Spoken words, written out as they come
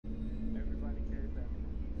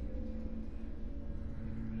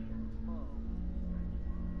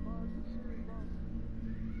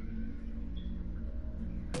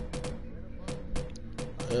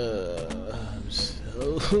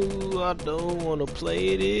Ooh, I don't wanna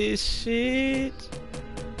play this shit.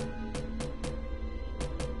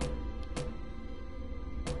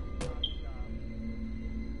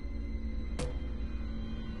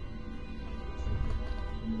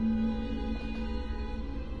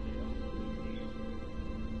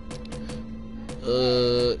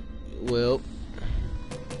 Well,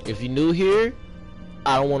 if you're new here,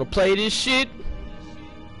 I don't want to play this shit.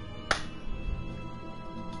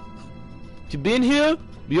 If you been here,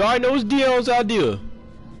 you already know it's Deion's idea.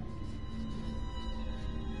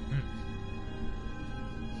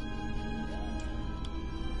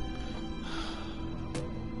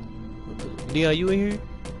 Deion, you in here?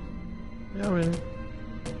 Yeah, I'm in here.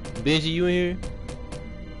 Benji, you in here?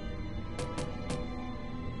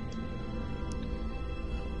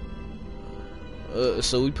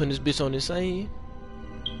 So we putting this bitch on this side?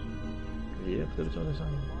 Yeah, put it on this side.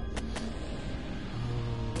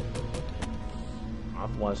 I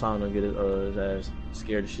want Simon to get his ass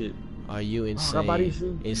scared of shit. Are you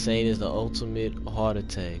insane? Insane is the ultimate heart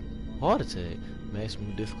attack. Heart attack?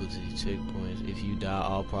 Maximum difficulty checkpoints. If you die,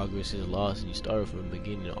 all progress is lost and you start from the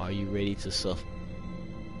beginning. Are you ready to suffer?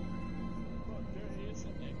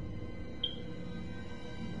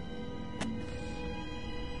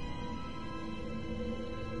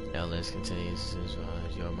 LS contains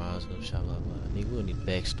your miles of blah blah blah. Nigga, we don't need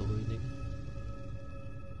backstory, nigga.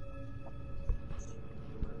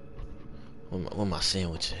 Where my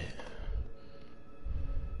sandwich at?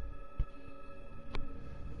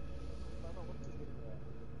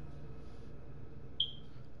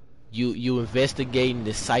 You investigating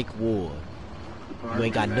the psych ward. You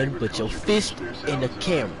ain't got nothing but your fist and the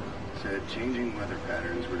camera. Said changing weather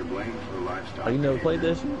patterns were to blame for the livestock. Oh, you never played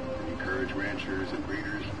this? Encourage ranchers and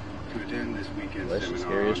breeders to attend this weekend's That's seminar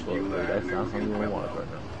scary as on fuck. Beulah That's not Avenue something in you want Pueblo. right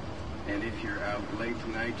now. And if you're out late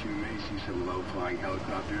tonight, you may see some low-flying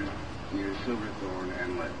helicopters near Silverthorne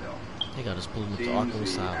and Leadville. They got us pulling up to Arkham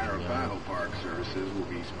Asylum, Arapaho Park services will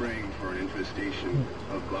be spraying for an infestation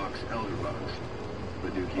of Glock's elder bugs.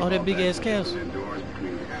 But do keep Oh, that all big ass passengers castle. indoors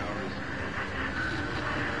between the hours.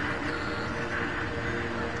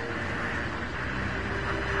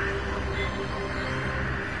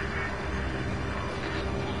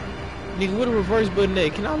 Nigga, where the reverse button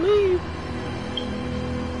at? Can I leave?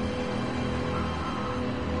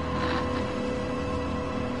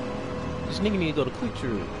 This nigga need to go to Quick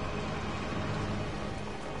Trip.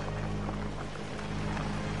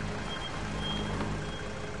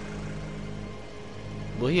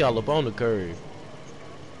 Well, he all up on the curve.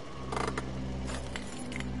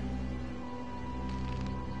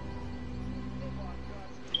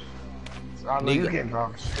 I know you can't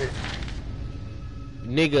drop shit.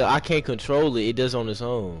 Nigga, I can't control it. It does on its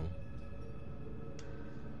own.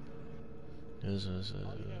 That's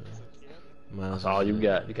all you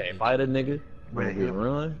got. You can't fight a nigga. But You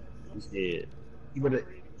run. You scared. you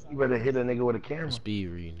better hit a nigga with a camera. Speed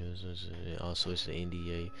reading. Also, it's the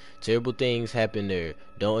NDA. Terrible things happen there.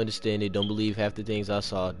 Don't understand it. Don't believe half the things I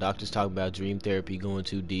saw. Doctors talk about dream therapy going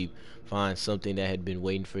too deep. Find something that had been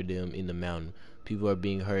waiting for them in the mountain. People are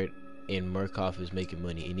being hurt, and Murkoff is making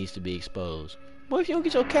money. It needs to be exposed. Boy, if you don't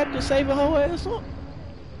get your captain to save a whole ass up.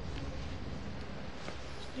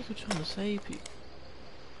 This nigga trying to save people.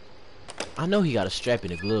 I know he got a strap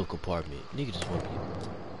in the glove compartment. Nigga just want people.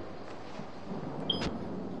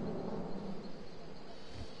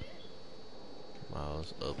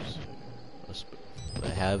 Miles up.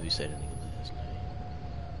 However you say the nigga last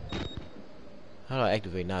name. How do I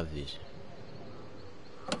activate night vision?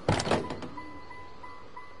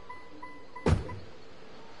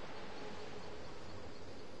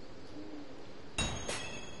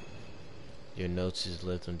 Your notes is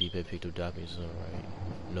left on D-pad, picked up documents on the right.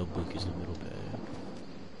 Notebook is the middle pad.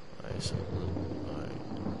 Alright, so look.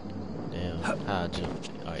 Alright. Damn. High jump.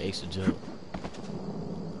 Alright, extra jump.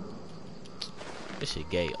 This shit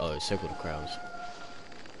gay. Oh, circle the crowds.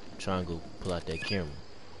 Triangle, pull out that camera.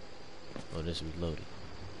 Oh, this reloaded.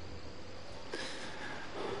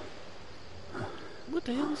 What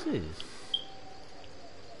the hell is this?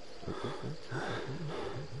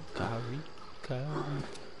 Kyrie.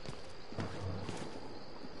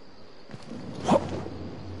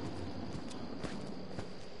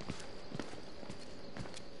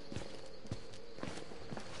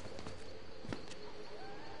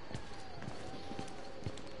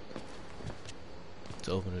 Let's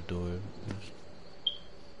open the door.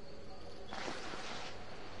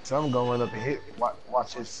 So I'm gonna run up and hit.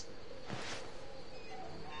 Watch this.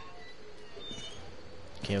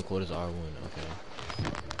 Camcorder's R1. Okay.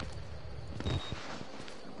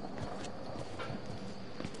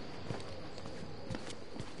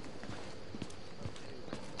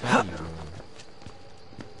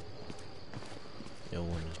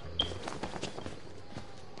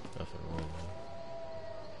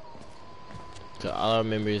 All I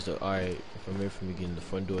remember is the alright. If I remember from the beginning, the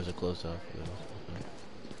front doors are closed off. Yeah. Okay.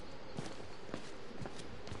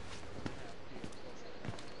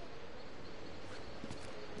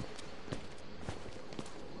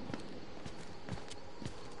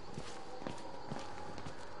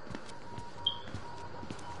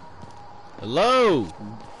 Hello.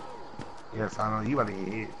 Yes, I know you about to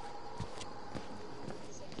get hit.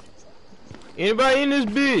 Anybody in this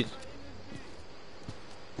bitch?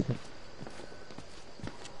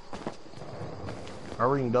 I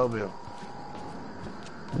ring doorbell.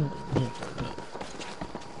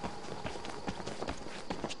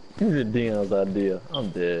 This is Deion's idea. I'm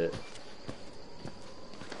dead.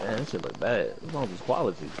 Man, this shit look bad. As long as it's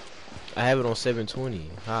quality. I have it on 720.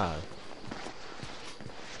 Hi.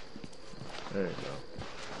 There you go.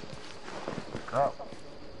 Oh.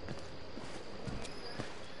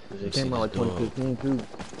 It came out like 2015 too.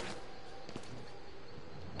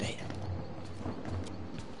 Damn.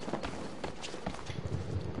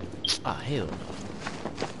 Ah, hell no.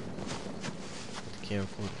 Can't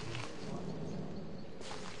afford it.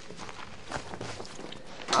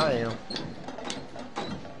 I am.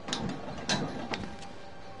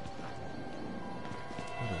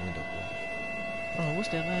 What a window for? Oh, what's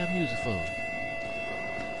that loud music for?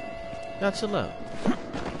 Y'all chill out.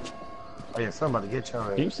 Oh yeah, somebody get your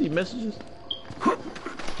Can you ass. see messages?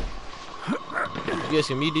 You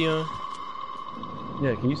asking me, Deion?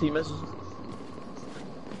 Yeah, can you see messages?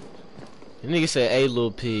 The nigga said, "Hey,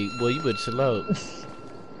 little pig, boy, you better chill out."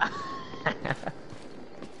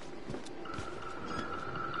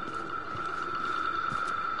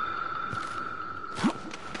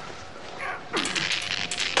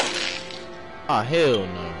 Ah, hell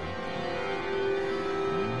no.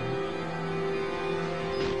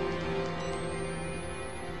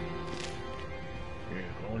 Yeah,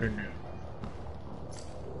 going in there.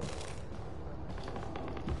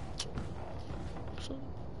 So,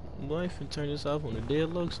 boy, if you turn this off on the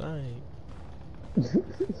dead looks, I ain't.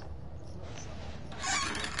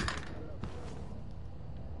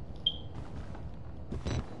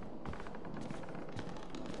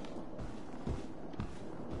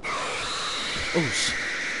 Oh shit.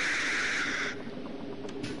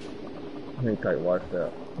 I need to watched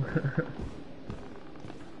out.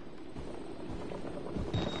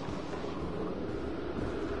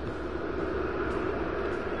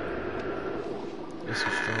 That's a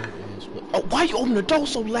strong ass. Oh, why you open the door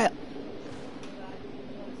so loud?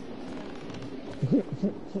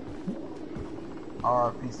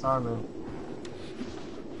 R.P. Sanu.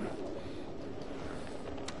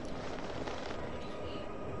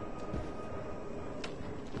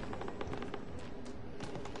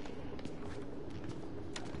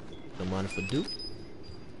 Don't mind if I do.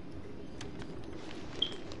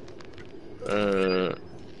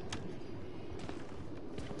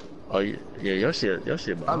 Oh yeah, your shit I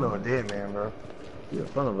behind. know a dead man, bro. You're in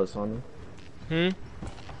front of us, Sonny. Hmm?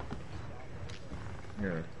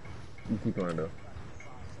 Yeah. You keep on though.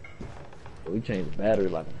 But we changed the battery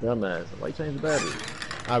like a dumbass. Why you change the battery?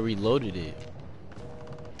 I reloaded it.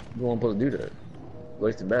 You weren't supposed to do that.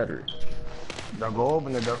 Wasted battery. Don't go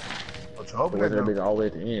open the door. Don't you open Wait that that bitch door. all the way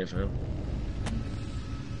at the end, fam.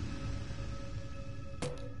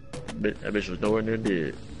 That bitch was nowhere near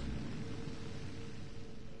dead.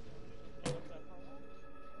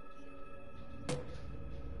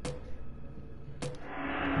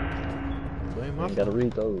 Boy, You my ain't gotta fault.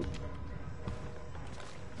 read those.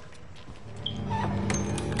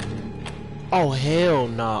 Oh hell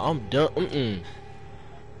nah, I'm done.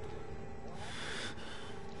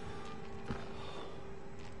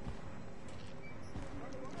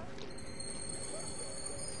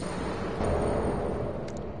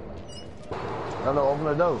 Don't open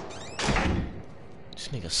the door. This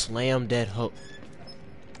nigga slammed that hoe.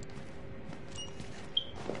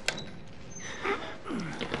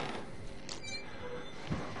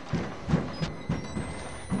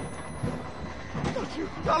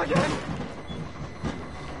 Not again.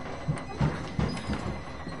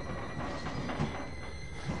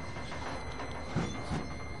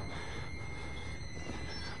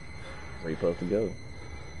 Where you supposed to go?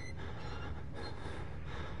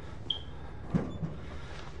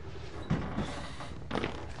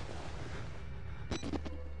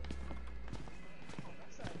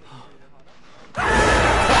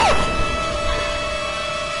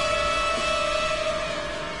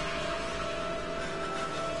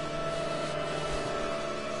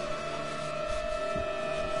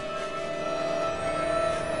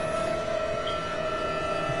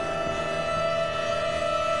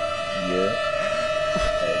 Yeah.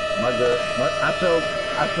 My good. I choked.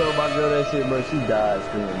 I told my girl that shit, bro. She died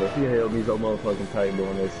screaming, but she held me so motherfucking tight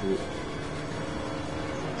doing that shit.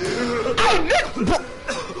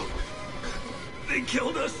 They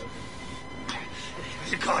killed us.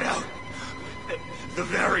 You got out. The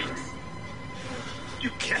variants. You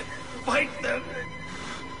can't fight them.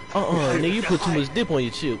 Nigga, you put too much dip on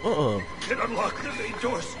your chip. Can unlock the main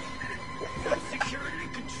doors. Security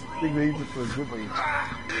control. Nigga, you just put a grip on you.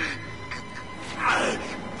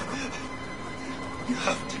 You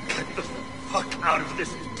have to get the fuck out of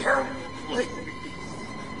this terrible place.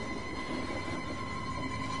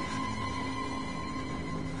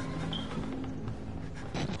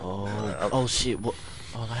 Oh shit! What?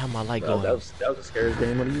 Oh, how my light going? That was the scariest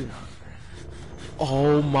game of the year.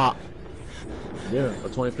 Oh my! Yeah, a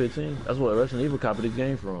 2015. That's what Resident Evil copied this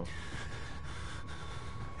game from.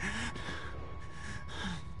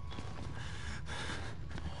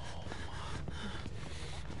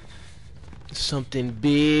 Something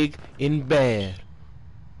big and bad.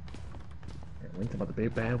 We talking about the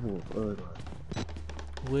big bad wolf.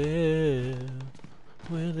 Well,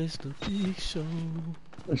 it's the big show.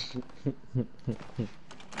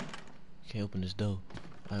 Can't open this door.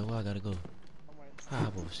 Alright, well, I gotta go.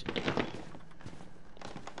 Bullshit.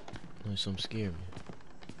 No, something scared me.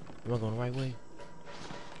 Am I going the right way?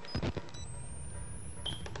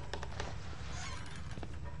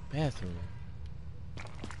 Bathroom.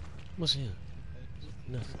 What's here?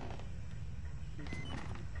 Nothing.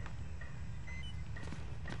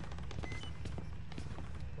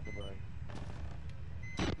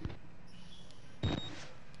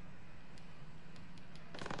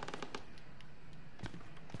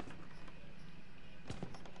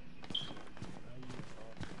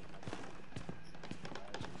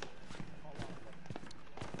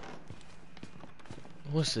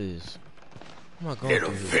 What's this? What am I going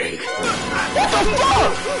Little through? pig. What the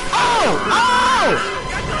fuck? Oh!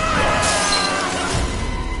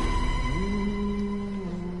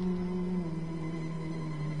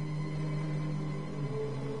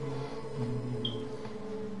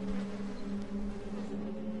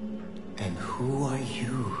 And who are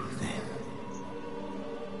you then?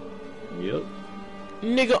 Yep.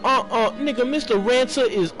 Nigga, nigga, Mr. Rancer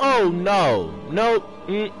is, oh no. Nope.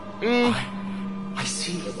 I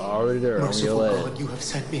see. It's already there on Merciful your ass. God, you have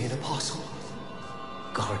sent me an apostle.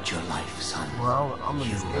 Guard your life, son. Well, I'm gonna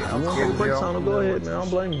just get You want to break something? Go ahead, man. I don't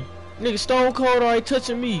blame you. Nigga, Stone Cold already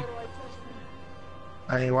touching me.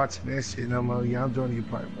 I ain't watching that shit no more. Yeah, I'm joining your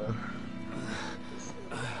part, bro.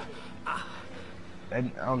 I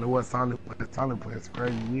don't know what Sonic plays. It's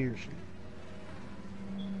crazy weird shit.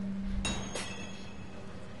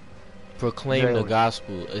 Proclaim the Jailer.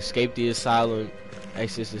 gospel. Escape the asylum.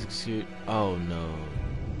 Access the security. Oh no.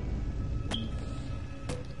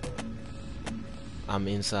 I'm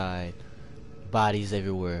inside. Bodies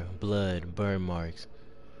everywhere. Blood. Burn marks.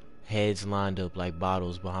 Heads lined up like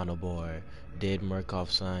bottles behind a bar. Dead Murkoff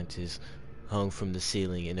scientists hung from the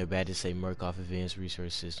ceiling, and they're bad to say Murkoff Advanced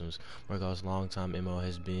Research Systems. Murkoff's longtime MO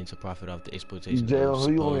has been to profit off the exploitation Jail, of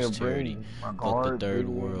who you want me supposed to charity, bring? My fuck the guard, third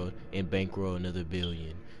big one. world, and bankroll another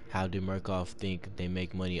billion. How did Murkoff think they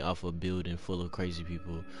make money off a building full of crazy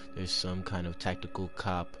people? There's some kind of tactical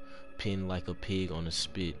cop pinned like a pig on a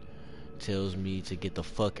spit. Tells me to get the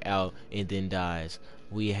fuck out and then dies.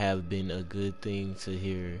 We have been a good thing to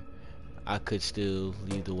hear. I could still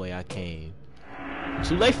leave the way I came.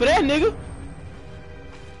 Too late for that, nigga.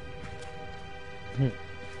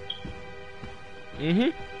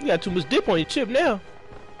 You got too much dip on your chip now.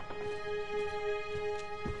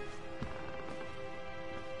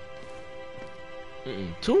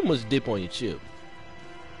 Too much dip on your chip.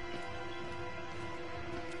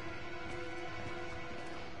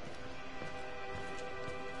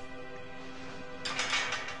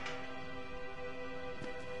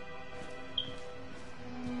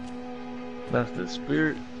 That's the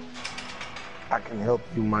spirit. I can help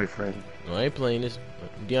you, my friend. No, I ain't playing this.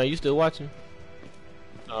 Deion, you still watching?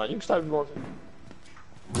 You can stop if you want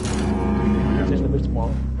to. Change the bitch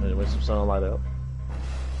tomorrow. And make some sunlight out.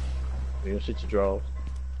 You gonna shit your drawers.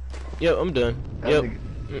 Yep, I'm done. That Yep.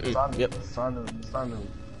 nigga- Yep. Sanu.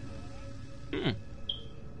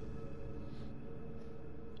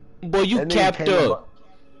 Boy, you That nigga capped came up.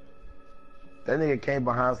 That nigga came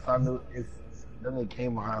behind Sanu. That nigga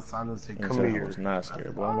came behind Sanu and said, "Come here." It's not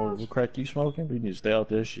scary, but I don't know what crack you smoking, but you need to stay out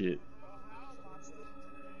that shit.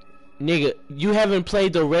 Nigga, you haven't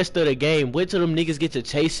played the rest of the game. Wait till them niggas get to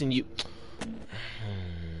chasing you.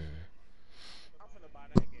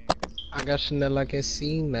 I got Chanel like I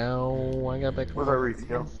see now. I got back. What's that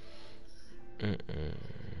retail?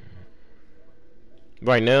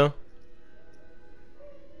 Right now?